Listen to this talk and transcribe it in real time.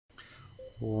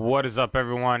What is up,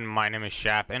 everyone? My name is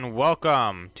Shap and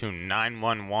welcome to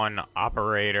 911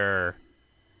 Operator.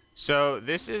 So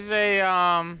this is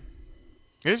this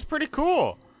is pretty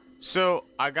cool. So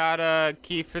I got a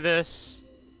key for this.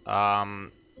 I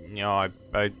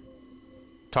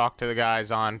talked to the guys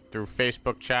on through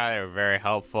Facebook chat. They were very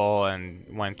helpful and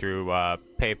went through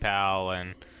PayPal,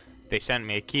 and they sent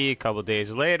me a key a couple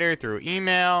days later through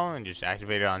email and just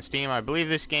activated it on Steam. I believe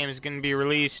this game is going to be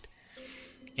released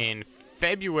in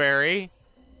February,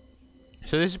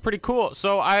 so this is pretty cool.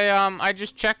 So I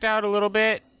just checked out a little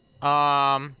bit,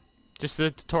 just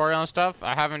the tutorial and stuff.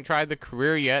 I haven't tried the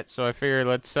career yet, so I figured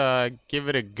let's give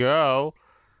it a go.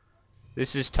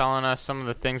 This is telling us some of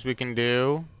the things we can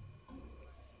do.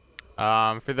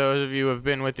 For those of you who have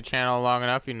been with the channel long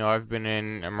enough, you know I've been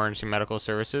in emergency medical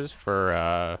services for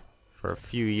a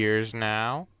few years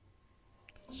now,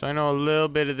 so I know a little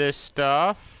bit of this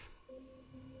stuff.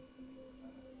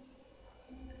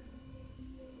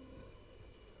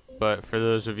 But for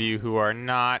those of you who are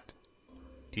not,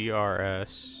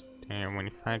 DRS, and when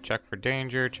you find check for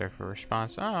danger, check for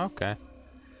response. Oh, okay.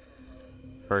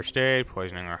 First aid,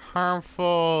 poisoning or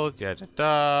harmful,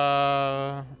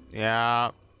 da.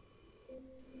 Yeah.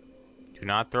 Do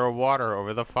not throw water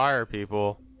over the fire,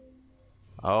 people.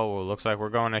 Oh, well, looks like we're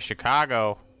going to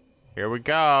Chicago. Here we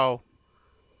go.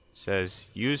 It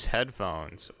says use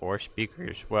headphones or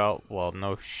speakers. Well,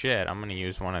 no shit. I'm gonna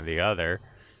use one or the other.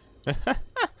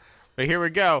 But here we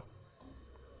go.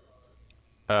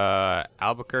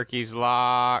 Albuquerque's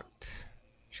locked.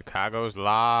 Chicago's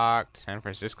locked. San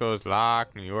Francisco's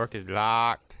locked. New York is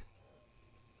locked.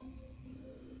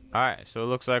 Alright, so it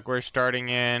looks like we're starting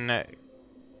in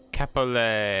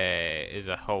Kapolei. Is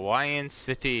a Hawaiian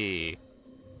city.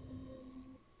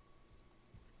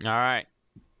 Alright.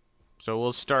 So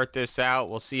we'll start this out.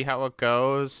 We'll see how it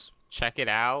goes. Check it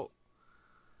out.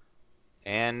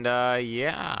 And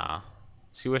yeah.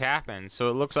 See what happens. So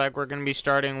it looks like we're going to be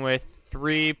starting with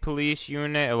 2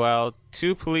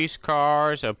 police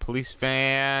cars, a police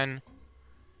van,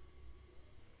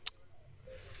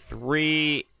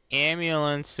 3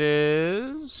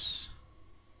 ambulances,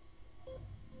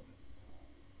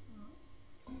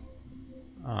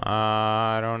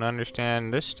 I don't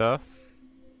understand this stuff,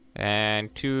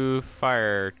 and 2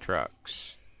 fire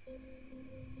trucks.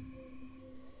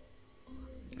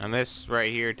 And this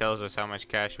right here tells us how much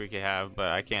cash we could have,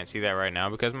 but I can't see that right now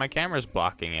because my camera's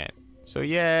blocking it. So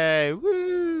yay,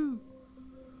 woo!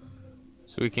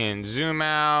 So we can zoom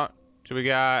out. So we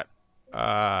got 2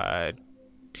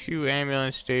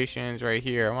 ambulance stations right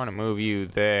here. I want to move you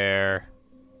there.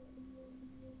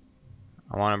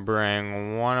 I want to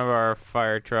bring one of our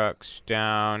fire trucks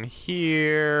down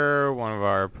here. One of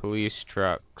our police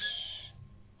trucks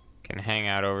can hang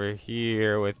out over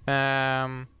here with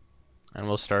them. And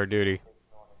we'll start duty.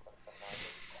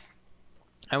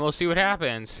 And we'll see what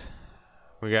happens.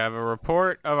 We have a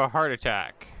report of a heart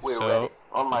attack. We're ready.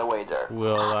 On my way there.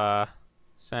 We'll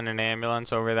send an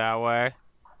ambulance over that way.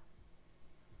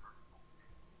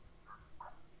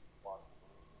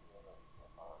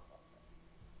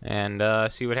 And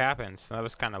see what happens. That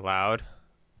was kind of loud.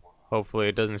 Hopefully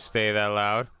it doesn't stay that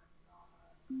loud.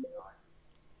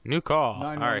 New call.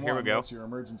 Alright, here we go. What's your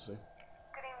emergency? Good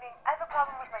evening. I have a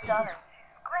problem with my daughter.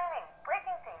 She's screaming,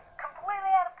 breaking things,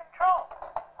 completely out of control.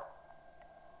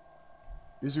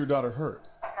 Is your daughter hurt?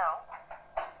 No.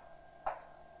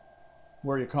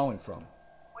 Where are you calling from?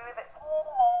 We live at...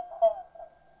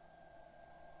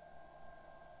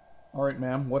 All right,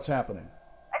 ma'am. What's happening?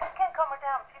 I just can't calm her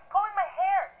down. She's pulling my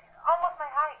hair. She's almost my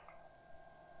height.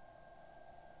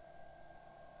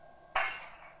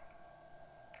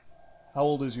 How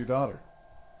old is your daughter?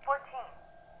 14.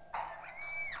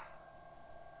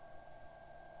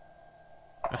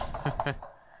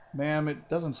 Ma'am, it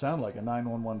doesn't sound like a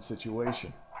 911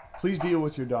 situation. Please deal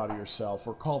with your daughter yourself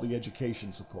or call the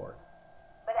education support.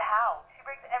 But how? She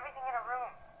breaks everything in her room.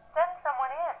 Send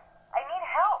someone in. I need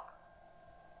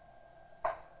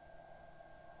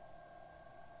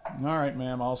help. All right,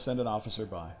 ma'am. I'll send an officer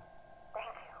by. Thank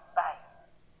you. Bye.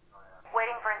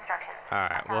 Waiting for instructions.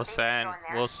 Alright,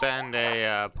 we'll send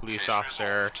a police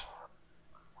officer.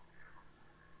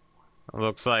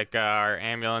 Looks like our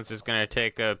ambulance is gonna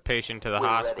take a patient to the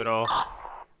hospital.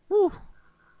 Whew.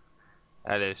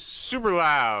 That is super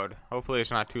loud. Hopefully it's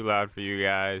not too loud for you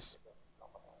guys.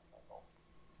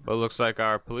 But looks like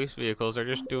our police vehicles are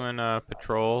just doing a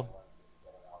patrol.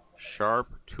 Sharp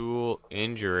tool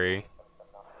injury.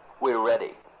 We're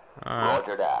ready. Alright.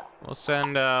 Roger that. We'll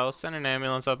send an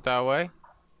ambulance up that way.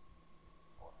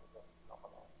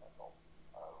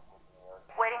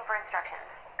 Waiting for instructions.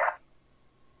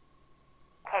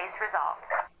 Case resolved.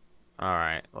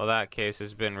 Alright, well that case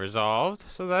has been resolved,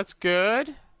 so that's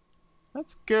good.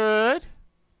 That's good.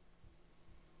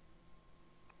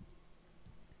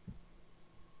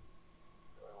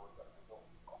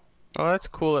 Oh, that's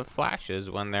cool. It flashes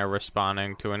when they're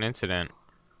responding to an incident.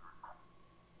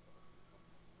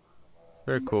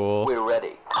 Very cool. We're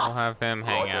ready. We'll have him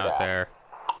hang Roger out that. there.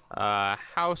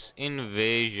 House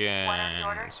invasion.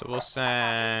 So we'll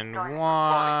send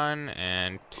 1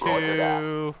 and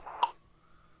 2.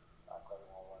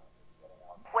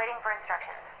 Waiting for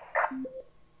instructions.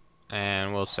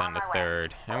 And we'll send a On my way.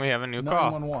 3rd. And we have a new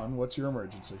call. 911, what's your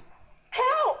emergency?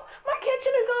 Help! My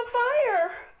kitchen is on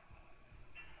fire!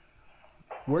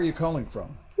 Where are you calling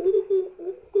from?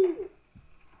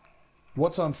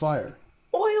 What's on fire?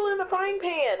 Oil in the frying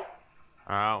pan.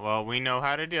 Well, we know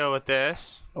how to deal with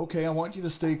this. Okay, I want you to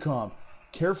stay calm.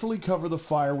 Carefully cover the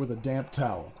fire with a damp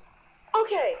towel.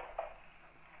 Okay.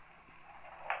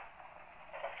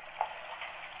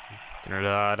 Da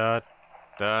da da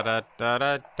da da da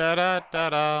da da da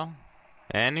da.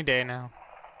 Any day now.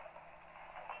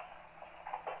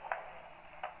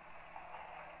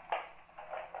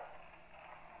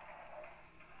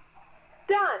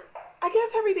 Done. I guess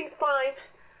everything's fine.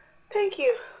 Thank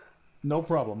you. No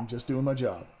problem, just doing my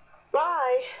job.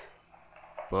 Bye.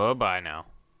 Bye-bye now.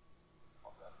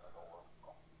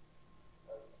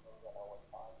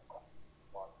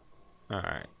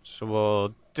 Alright, so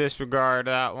we'll disregard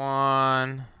that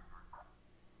one.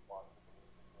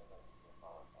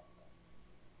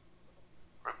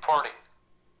 Reporting.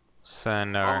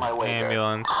 Send On my our way there.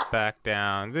 ambulance back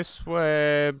down this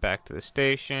way, back to the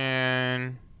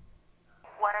station.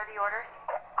 What are the orders?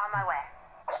 On my way.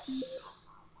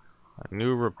 A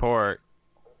new report.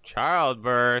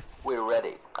 Childbirth. We're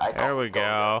ready. I There we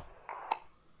go.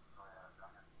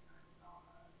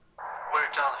 We're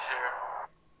done here.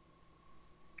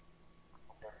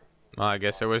 Well, I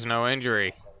guess there was no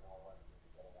injury.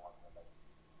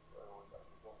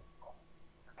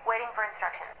 Waiting for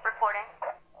instructions. Reporting.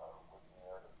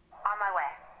 On my way.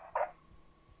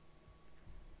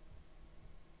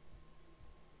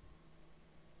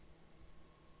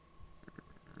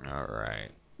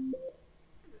 Alright.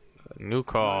 New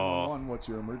call. 911, what's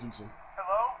your emergency?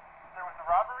 Hello? There was a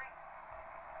robbery?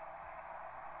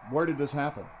 Where did this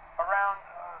happen? Around,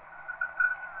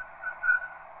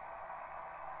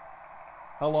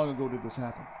 How long ago did this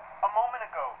happen? a moment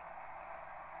ago.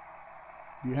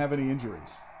 Do you have any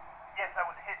injuries? Yes, I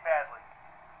was hit badly.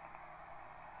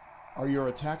 Are your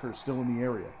attackers still in the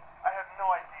area? I have no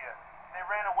idea. They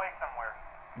ran away somewhere.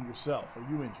 And yourself, are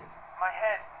you injured? My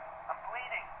head. I'm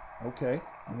bleeding. Okay,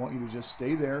 I want you to just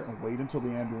stay there and wait until the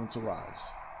ambulance arrives.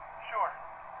 Sure.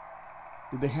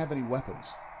 Did they have any weapons?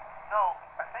 No,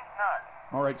 I think not.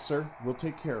 All right, sir, we'll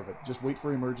take care of it. Just wait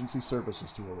for emergency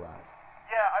services to arrive.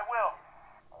 Yeah, I will.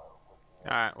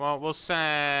 Alright, well, we'll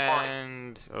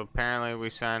send... Apparently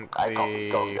we sent I copy,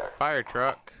 go the there. fire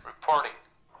truck. Reporting.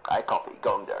 I copy.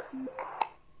 Going there.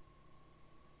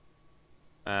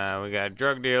 We got a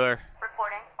drug dealer.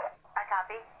 Reporting. I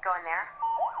copy. Go in there.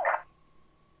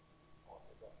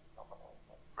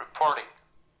 Reporting.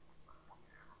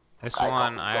 This I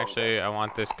one, copy, go I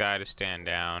want this guy to stand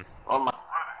down. On my...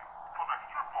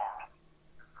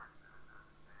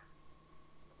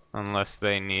 Unless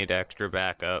they need extra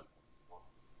backup.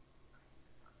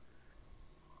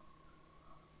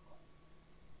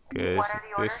 Because What are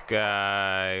the this orders?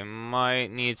 guy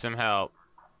might need some help.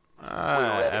 ready.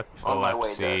 On my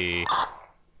way Epilepsy.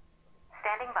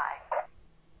 Standing by.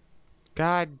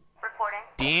 God Reporting.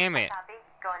 damn it. Copy.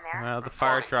 Go in there. Well, the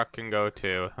fire truck can go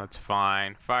too. That's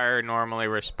fine. Fire normally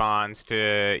responds to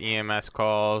EMS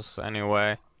calls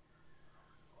anyway.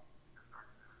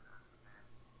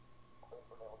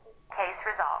 Case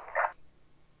resolved.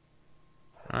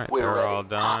 Alright, We're they're ready. all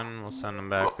done. We'll send them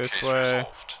back this Case way.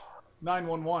 resolved.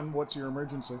 911, what's your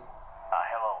emergency?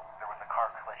 Hello. There was a car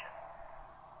collision.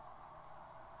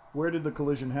 Where did the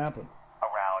collision happen?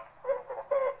 Around.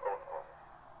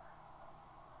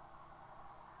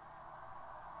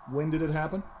 When did it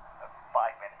happen? 5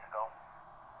 minutes ago.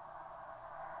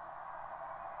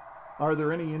 Are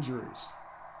there any injuries?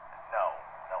 No.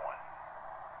 No one.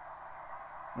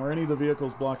 Are any of the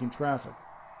vehicles blocking traffic?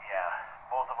 Yeah.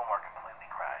 Both of them are completely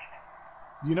crashed.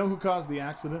 Do you know who caused the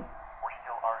accident? We're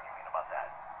still arguing about that.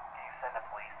 Can you send the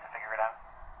police to figure it out?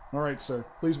 All right, sir.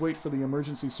 Please wait for the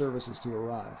emergency services to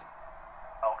arrive.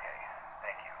 Okay.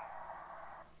 Thank you.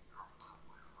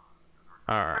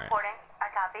 Alright. Reporting. I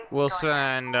copy. We'll Go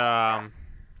in there.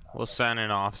 send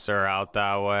an officer out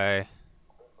that way.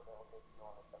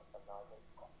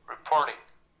 Reporting.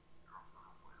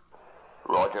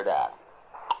 Roger that.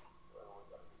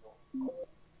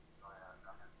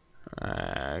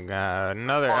 I got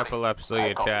another Reporting. epilepsy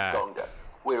I copy. attack. Going there.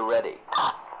 We're ready.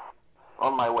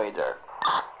 On my way there.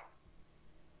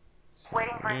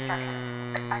 Waiting for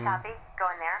instructions. I copy. Go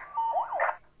in there.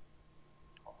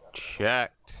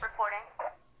 Checked. Reporting.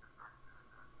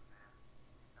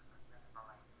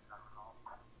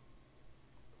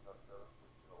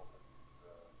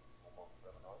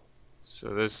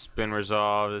 So this has been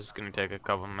resolved. This is going to take a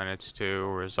couple minutes to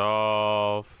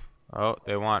resolve. Oh,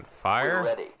 they want We're fire?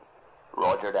 ready.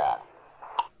 Roger that.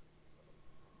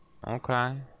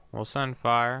 Okay, we'll send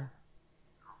fire.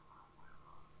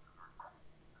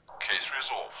 Case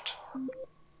resolved.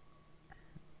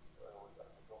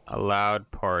 A loud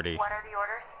party. What are the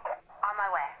orders? On my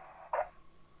way.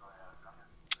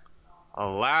 A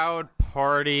loud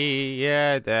party.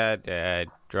 Yeah, that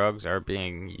drugs are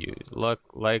being used.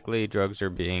 Likely drugs are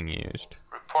being used.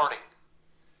 Reporting.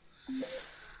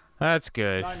 That's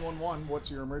good. 911, what's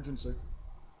your emergency?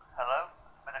 Hello?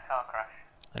 Been a car crash.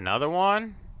 Another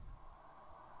one?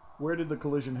 Where did the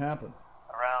collision happen?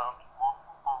 Around.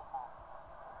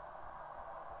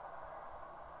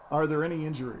 Are there any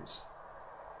injuries?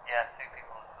 Yeah, 2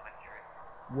 people with some injuries.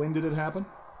 When did it happen?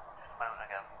 Just a moment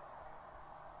ago.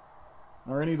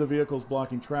 Are any of the vehicles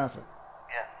blocking traffic?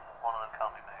 Yes, one of them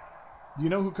can't be moved. Do you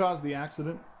know who caused the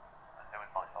accident? I think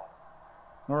it's my fault.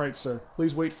 All right, sir.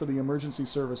 Please wait for the emergency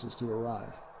services to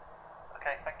arrive.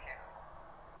 Okay, thank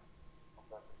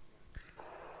you.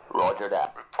 Roger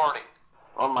that. Reporting.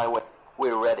 On my way.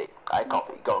 We're ready. I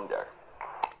copy. Going there.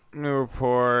 New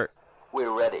report. We're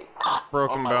ready.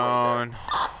 Broken On my way bone.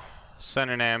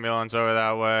 Send an ambulance over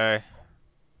that way.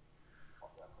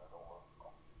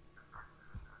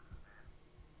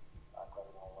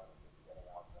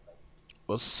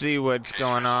 We'll see what's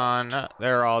going on.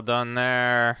 They're all done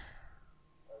there.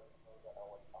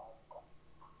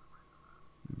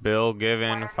 Bill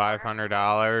given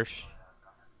 $500.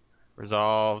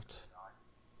 Resolved.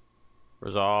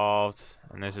 Resolved.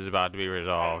 And this is about to be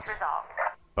resolved. Case resolved.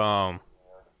 Boom.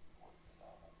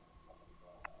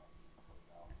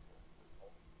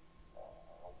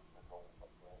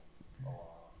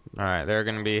 Alright, they're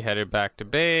gonna be headed back to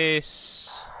base.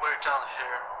 We're down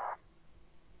here.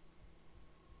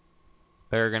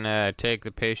 They're gonna take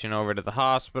the patient over to the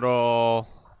hospital.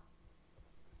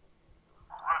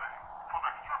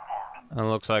 It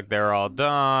looks like they're all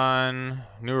done.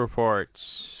 New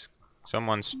reports.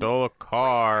 Someone stole a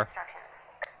car. Instructions.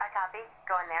 I copy.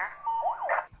 Go in there.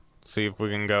 See if we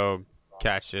can go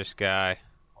catch this guy.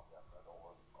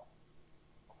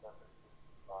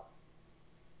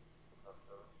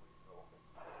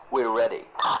 We're ready.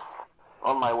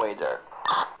 On my way there.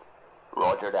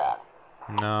 Roger that.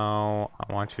 No,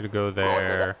 I want you to go Roger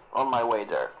there. that. On my way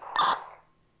there.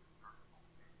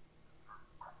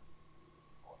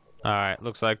 Alright,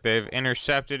 looks like they've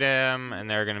intercepted him, and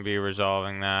they're going to be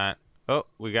resolving that. Oh,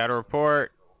 we got a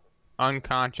report.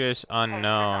 Unconscious, Case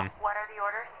unknown. resolved. What are the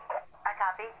orders? I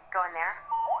copy. Go in there.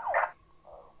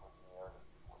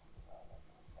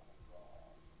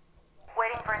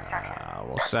 Waiting for instructions.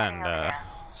 We'll send a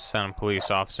police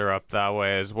officer up that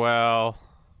way as well.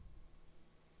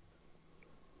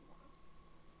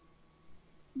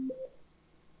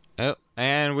 Oh,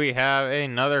 and we have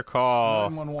another call.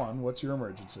 911, what's your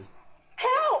emergency?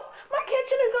 Help! My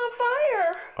kitchen is on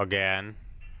fire! Again.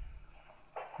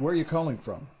 Where are you calling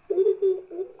from?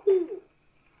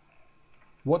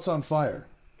 What's on fire?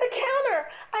 The counter!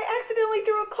 I accidentally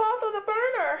threw a cloth on the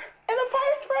burner, and the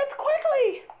fire spreads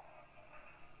quickly!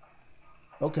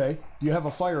 Okay. Do you have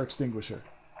a fire extinguisher?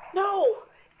 No!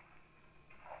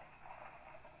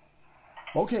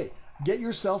 Okay. Get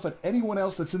yourself and anyone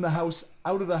else that's in the house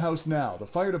out of the house now. The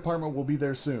fire department will be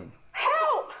there soon.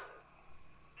 Help!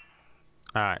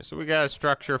 Alright, so we got a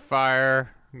structure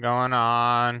fire going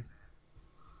on.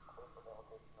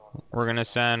 We're gonna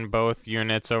send both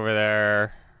units over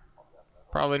there.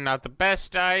 Probably not the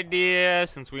best idea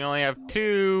since we only have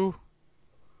 2.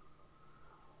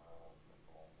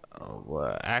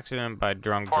 Oh, accident by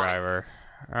drunk driver.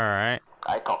 Alright.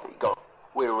 I copy. Go.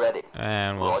 We're ready.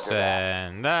 And we'll Roger that.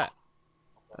 send that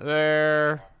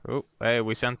there. Oh, hey,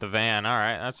 we sent the van.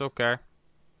 Alright, that's okay.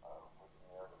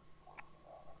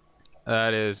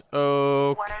 That is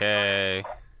okay.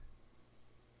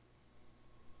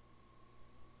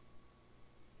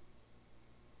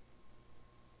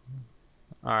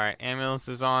 Alright, ambulance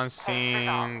is on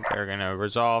scene. They're gonna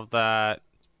resolve that.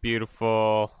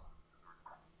 Beautiful.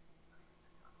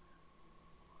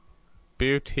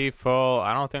 Beautiful.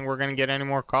 I don't think we're gonna get any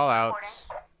more call-outs.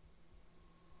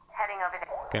 Heading over there.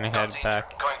 Gonna head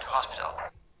back. Going to hospital.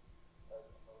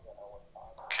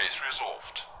 Case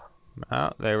resolved.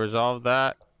 Oh, they resolved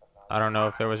that. I don't know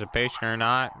if there was a patient or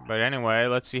not, but anyway,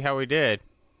 let's see how we did.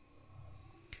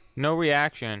 No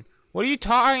reaction. What are you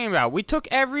talking about? We took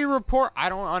every report. I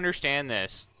don't understand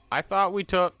this. I thought we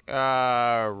took,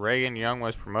 Reagan Young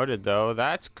was promoted though.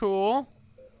 That's cool.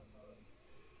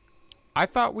 I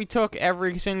thought we took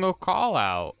every single call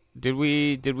out. Did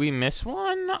we miss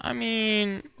one? I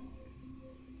mean...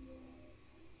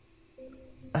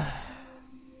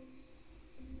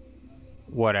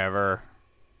 Whatever.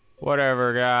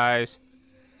 Whatever, guys.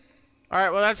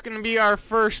 Alright, well, that's going to be our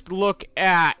first look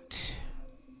at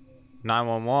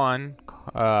 911.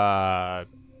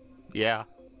 Yeah.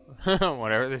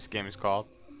 Whatever this game is called.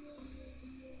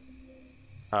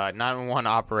 911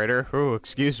 operator. Ooh,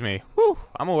 excuse me. Whew,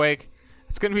 I'm awake.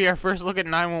 It's going to be our first look at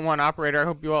 911 operator. I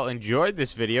hope you all enjoyed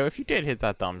this video. If you did, hit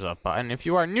that thumbs up button. If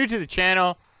you are new to the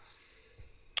channel,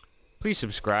 please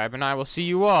subscribe, and I will see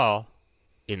you all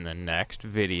in the next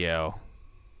video.